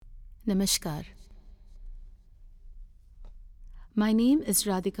Namaskar. My name is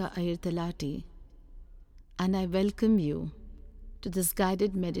Radhika Ayirtalati, and I welcome you to this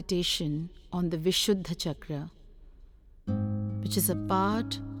guided meditation on the Vishuddha Chakra, which is a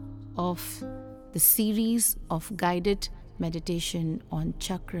part of the series of guided meditation on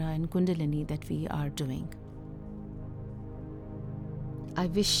chakra and kundalini that we are doing. I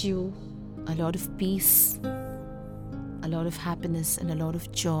wish you a lot of peace, a lot of happiness, and a lot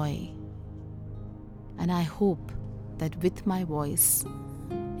of joy. And I hope that with my voice,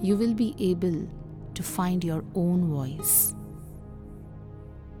 you will be able to find your own voice.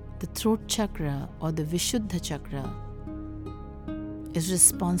 The throat chakra or the Vishuddha Chakra is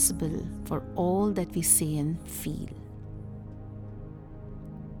responsible for all that we say and feel.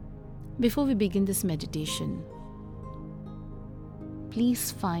 Before we begin this meditation,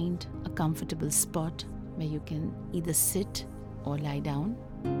 please find a comfortable spot where you can either sit or lie down.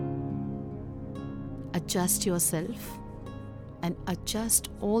 Adjust yourself and adjust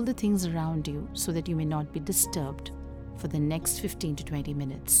all the things around you so that you may not be disturbed for the next 15 to 20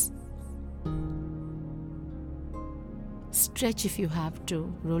 minutes. Stretch if you have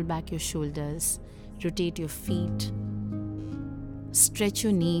to, roll back your shoulders, rotate your feet, stretch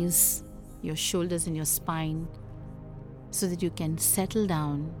your knees, your shoulders and your spine so that you can settle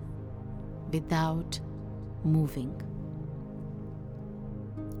down without moving.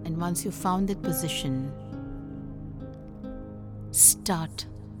 And once you've found that position, start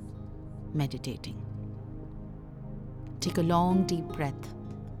meditating. Take a long deep breath.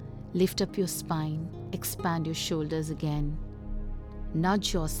 Lift up your spine, expand your shoulders again.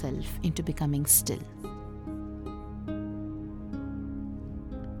 Nudge yourself into becoming still.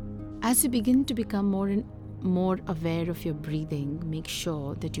 As you begin to become more and more aware of your breathing, make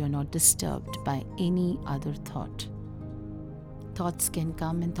sure that you are not disturbed by any other thought. Thoughts can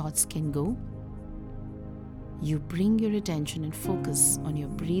come and thoughts can go. You bring your attention and focus on your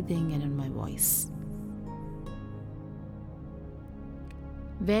breathing and on my voice.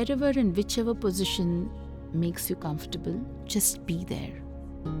 Wherever and whichever position makes you comfortable, just be there.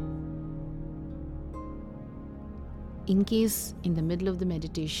 In case in the middle of the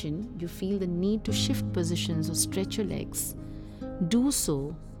meditation you feel the need to shift positions or stretch your legs, do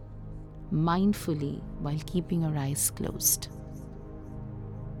so mindfully while keeping your eyes closed.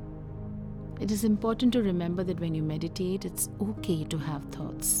 It is important to remember that when you meditate, it's okay to have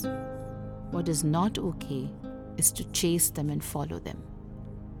thoughts. What is not okay is to chase them and follow them.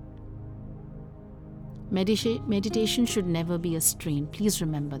 Meditation should never be a strain. Please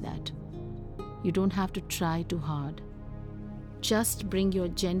remember that. You don't have to try too hard. Just bring your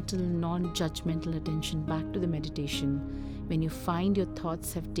gentle, non-judgmental attention back to the meditation when you find your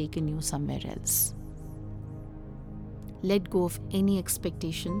thoughts have taken you somewhere else. Let go of any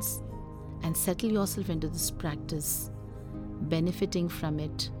expectations and settle yourself into this practice, benefiting from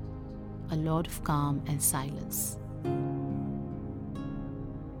it a lot of calm and silence.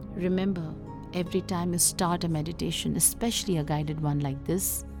 Remember, every time you start a meditation, especially a guided one like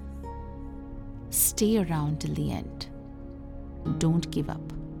this, stay around till the end. Don't give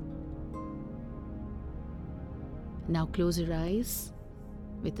up. Now close your eyes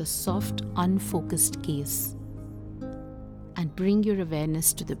with a soft, unfocused gaze and bring your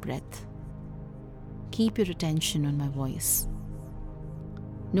awareness to the breath. Keep your attention on my voice.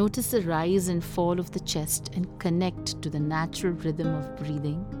 Notice the rise and fall of the chest and connect to the natural rhythm of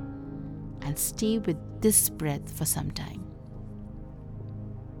breathing, and stay with this breath for some time.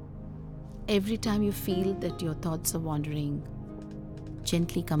 Every time you feel that your thoughts are wandering,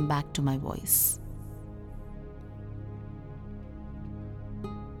 gently come back to my voice.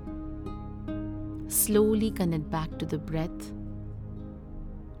 Slowly connect back to the breath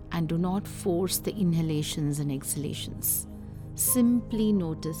and do not force the inhalations and exhalations. Simply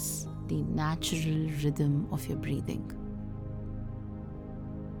notice the natural rhythm of your breathing.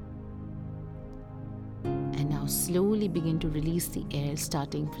 And now slowly begin to release the air,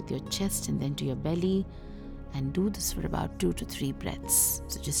 starting with your chest and then to your belly, and do this for about 2 to 3 breaths.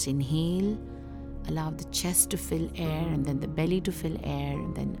 So just inhale, allow the chest to fill air and then the belly to fill air,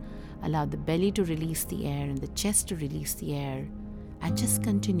 and then allow the belly to release the air and the chest to release the air, and just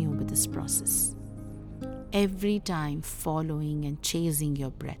continue with this process. Every time following and chasing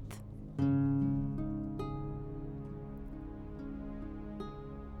your breath.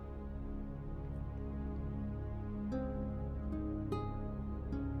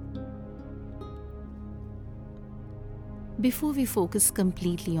 Before we focus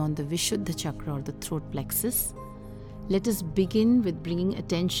completely on the Vishuddha Chakra or the throat plexus, let us begin with bringing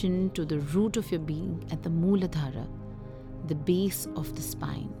attention to the root of your being at the Mooladhara, the base of the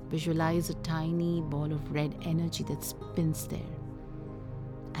spine. Visualize a tiny ball of red energy that spins there.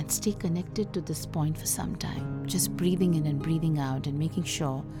 And stay connected to this point for some time, just breathing in and breathing out and making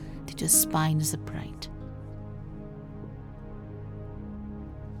sure that your spine is upright.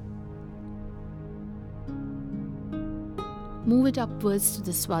 Move it upwards to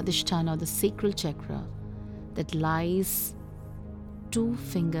the Swadhisthana or the sacral chakra that lies 2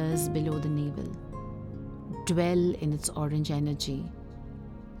 fingers below the navel. Dwell in its orange energy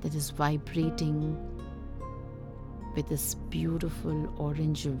that is vibrating with this beautiful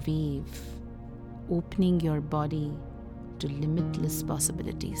orange wave, opening your body to limitless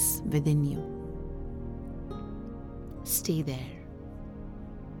possibilities within you. Stay there.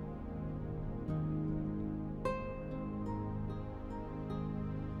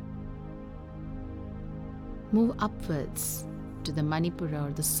 Move upwards to the Manipura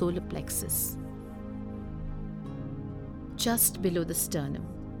or the solar plexus, just below the sternum,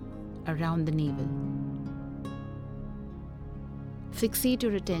 around the navel. Fixate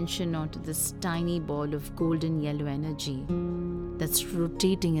your attention onto this tiny ball of golden yellow energy that's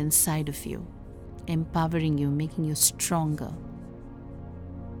rotating inside of you, empowering you, making you stronger.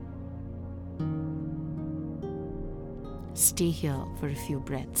 Stay here for a few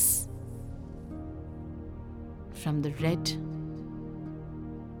breaths. From the red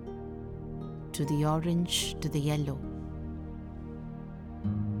to the orange to the yellow.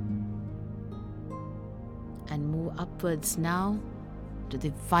 And move upwards now to the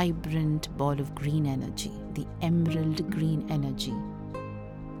vibrant ball of green energy, the emerald green energy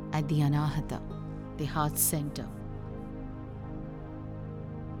at the Anahata, the heart center.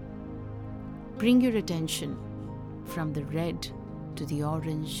 Bring your attention from the red to the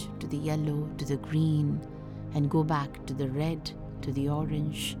orange to the yellow to the green, and go back to the red, to the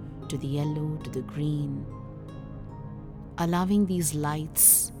orange, to the yellow, to the green. Allowing these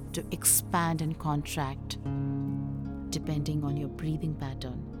lights to expand and contract depending on your breathing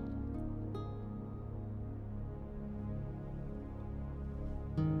pattern.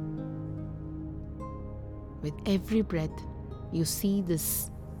 With every breath, you see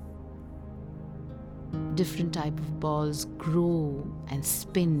this different type of balls grow and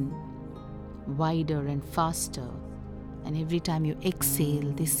spin wider and faster, and every time you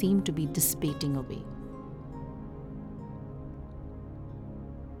exhale, they seem to be dissipating away.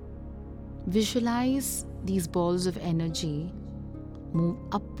 Visualize these balls of energy move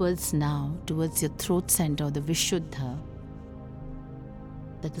upwards now towards your throat center, the Vishuddha,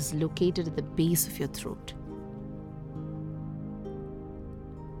 that is located at the base of your throat.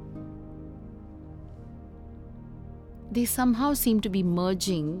 They somehow seem to be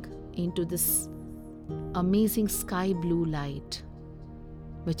merging into this amazing sky blue light,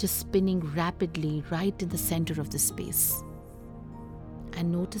 which is spinning rapidly right in the center of the space.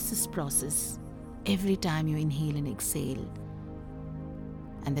 And notice this process every time you inhale and exhale,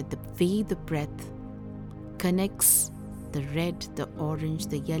 and that the way the breath connects the red, the orange,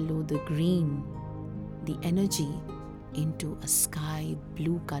 the yellow, the green, the energy into a sky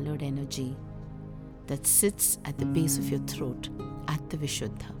blue colored energy that sits at the base of your throat at the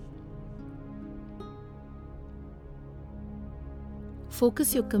Vishuddha.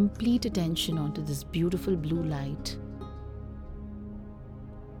 Focus your complete attention onto this beautiful blue light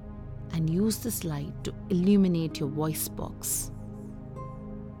and use this light to illuminate your voice box.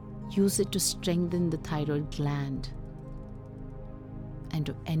 Use it to strengthen the thyroid gland and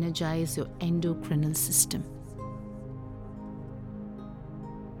to energize your endocrinal system.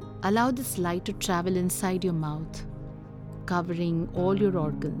 Allow this light to travel inside your mouth, covering all your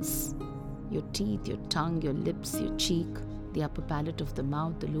organs, your teeth, your tongue, your lips, your cheek, the upper palate of the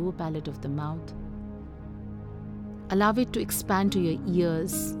mouth, the lower palate of the mouth. Allow it to expand to your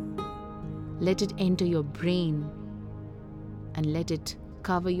ears. Let it enter your brain and let it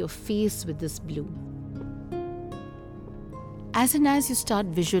cover your face with this blue. As and as you start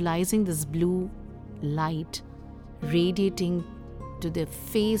visualizing this blue light radiating to the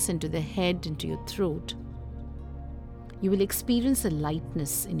face and to the head and to your throat, you will experience a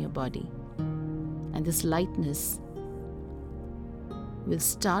lightness in your body. And this lightness will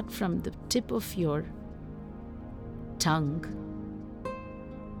start from the tip of your tongue,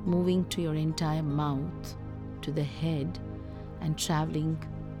 moving to your entire mouth, to the head, and traveling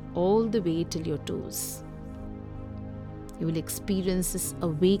all the way till your toes. You will experience this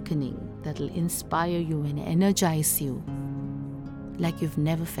awakening that will inspire you and energize you like you've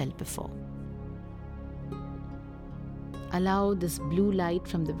never felt before. Allow this blue light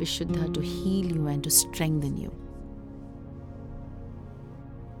from the Vishuddha to heal you and to strengthen you.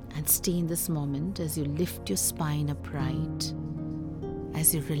 And stay in this moment as you lift your spine upright,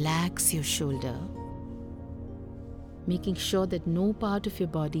 as you relax your shoulder, making sure that no part of your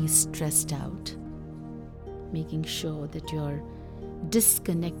body is stressed out, making sure that you're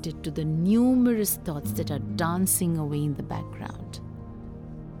disconnected to the numerous thoughts that are dancing away in the background,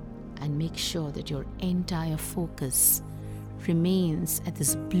 and make sure that your entire focus remains at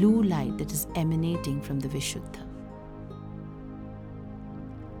this blue light that is emanating from the Vishuddha.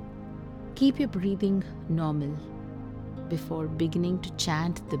 Keep your breathing normal before beginning to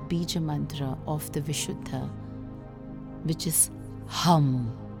chant the Bija mantra of the Vishuddha, which is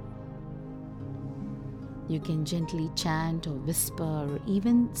hum. You can gently chant or whisper or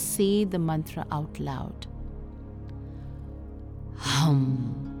even say the mantra out loud.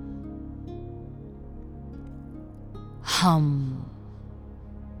 Hum. Hum.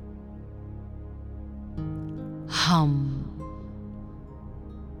 Hum.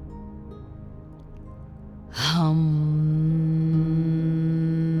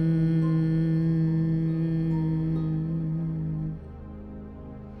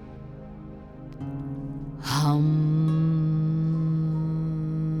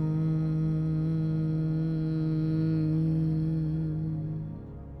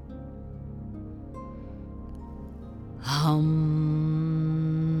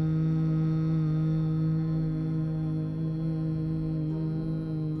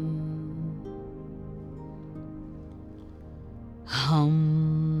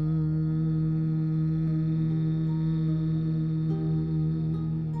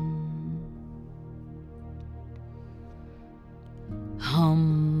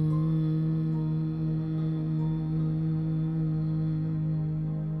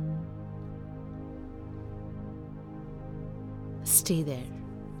 Stay there.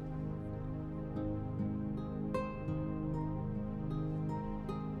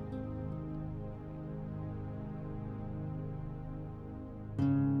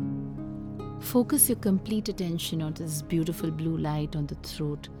 Focus your complete attention onto this beautiful blue light on the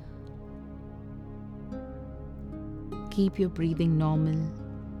throat. Keep your breathing normal.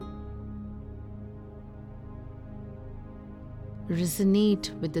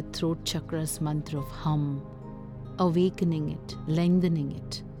 Resonate with the throat chakra's mantra of hum, awakening it, lengthening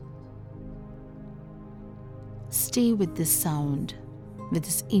it. Stay with this sound, with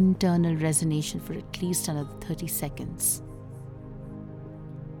this internal resonation for at least another 30 seconds.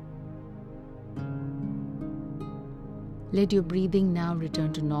 Let your breathing now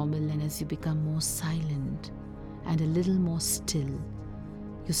return to normal, and as you become more silent and a little more still,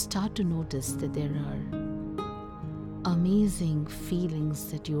 you start to notice that there are amazing feelings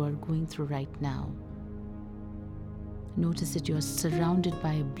that you are going through right now. Notice that you are surrounded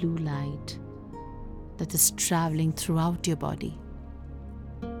by a blue light that is traveling throughout your body.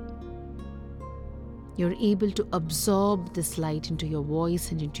 You're able to absorb this light into your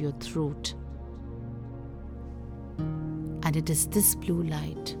voice and into your throat. And it is this blue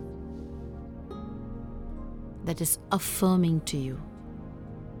light that is affirming to you.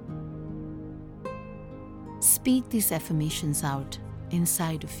 Speak these affirmations out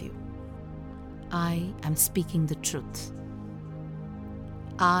inside of you. I am speaking the truth.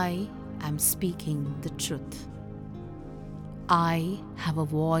 I am speaking the truth. I have a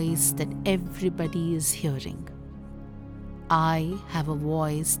voice that everybody is hearing. I have a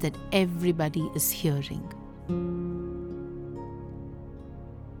voice that everybody is hearing.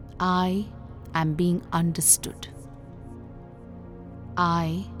 I am being understood.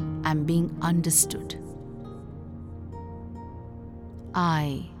 I am being understood.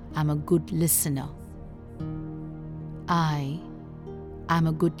 I am a good listener. I am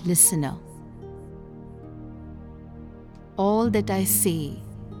a good listener. All that I say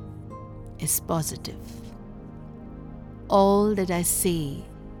is positive. All that I say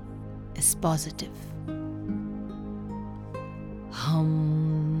is positive.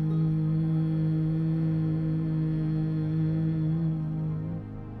 Hum.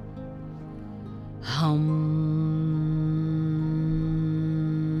 Hum.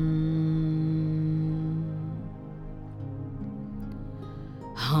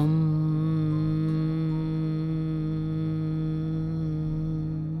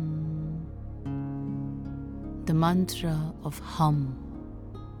 The mantra of hum.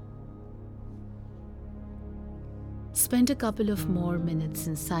 Spend a couple of more minutes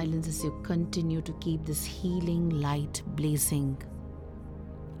in silence as you continue to keep this healing light blazing.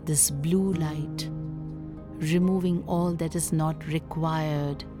 This blue light, removing all that is not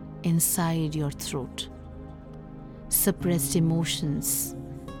required inside your throat. Suppressed emotions,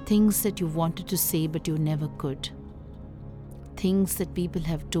 things that you wanted to say but you never could. things that people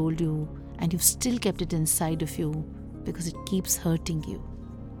have told you and you've still kept it inside of you because it keeps hurting you.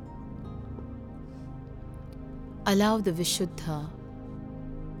 Allow the Vishuddha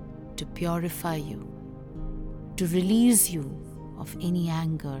to purify you, to release you of any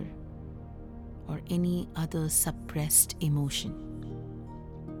anger or any other suppressed emotion.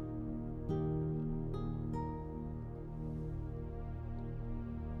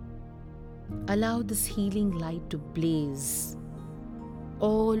 Allow this healing light to blaze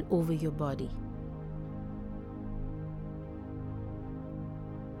all over your body.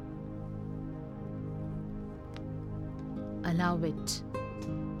 Allow it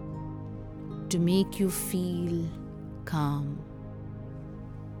to make you feel calm,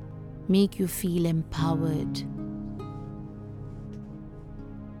 make you feel empowered.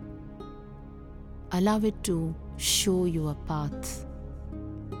 Allow it to show you a path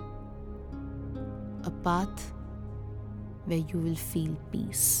where you will feel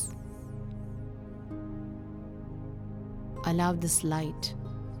peace. Allow this light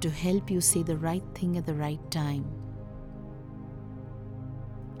to help you say the right thing at the right time.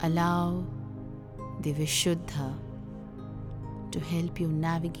 Allow the Vishuddha to help you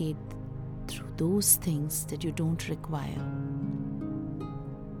navigate through those things that you don't require.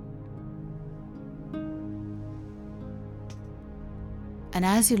 And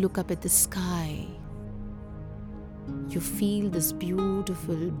as you look up at the sky, you feel this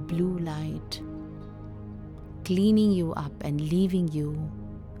beautiful blue light cleaning you up and leaving you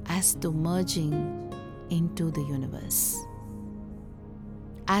as though merging into the universe.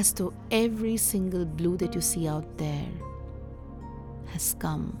 As though every single blue that you see out there has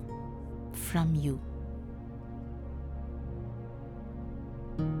come from you.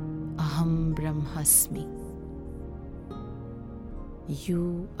 Aham Brahmasmi.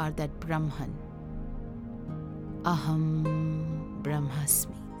 You are that Brahman. Aham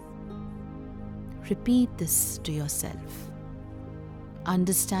Brahmasmi. Repeat this to yourself,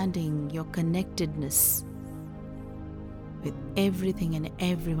 understanding your connectedness with everything and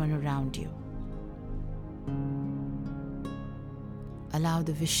everyone around you. Allow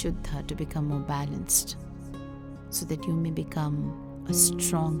the Vishuddha to become more balanced so that you may become a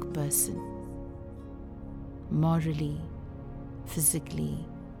strong person, morally, physically,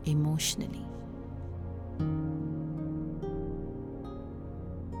 emotionally.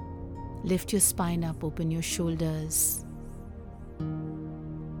 Lift your spine up, open your shoulders.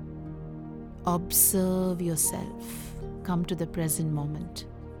 Observe yourself. Come to the present moment.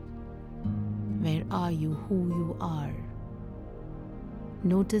 Where are you? Who you are?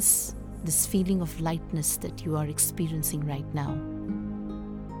 Notice this feeling of lightness that you are experiencing right now.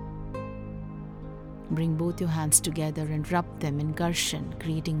 Bring both your hands together and rub them in Garshan,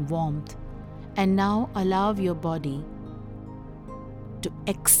 creating warmth. And now allow your body to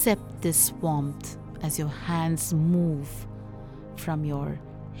accept this warmth as your hands move from your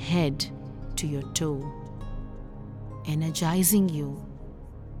head to your toe, energizing you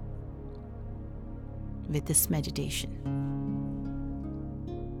with this meditation.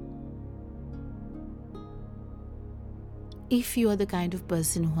 If you are the kind of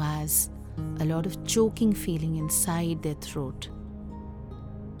person who has a lot of choking feeling inside their throat,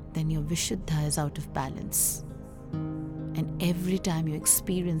 then your Vishuddha is out of balance. And every time you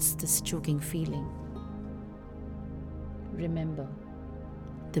experience this choking feeling, remember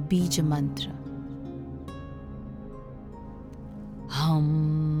the Bija mantra. Hum,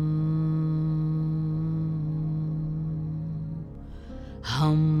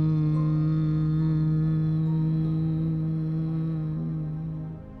 hum,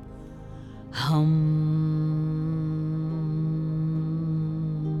 hum.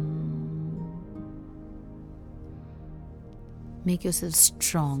 Make yourself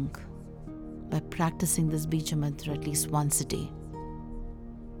strong by practicing this Bija mantra at least once a day.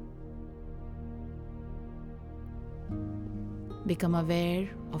 Become aware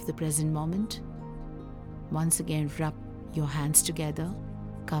of the present moment. Once again, rub your hands together,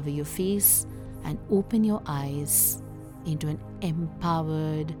 cover your face, and open your eyes into an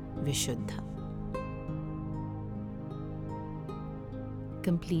empowered Vishuddha.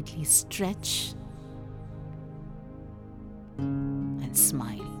 Completely stretch and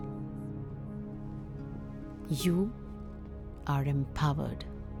smile. You are empowered.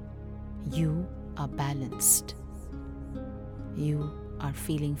 You are balanced. You are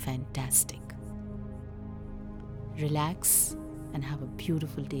feeling fantastic. Relax and have a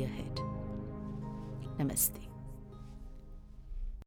beautiful day ahead. Namaste.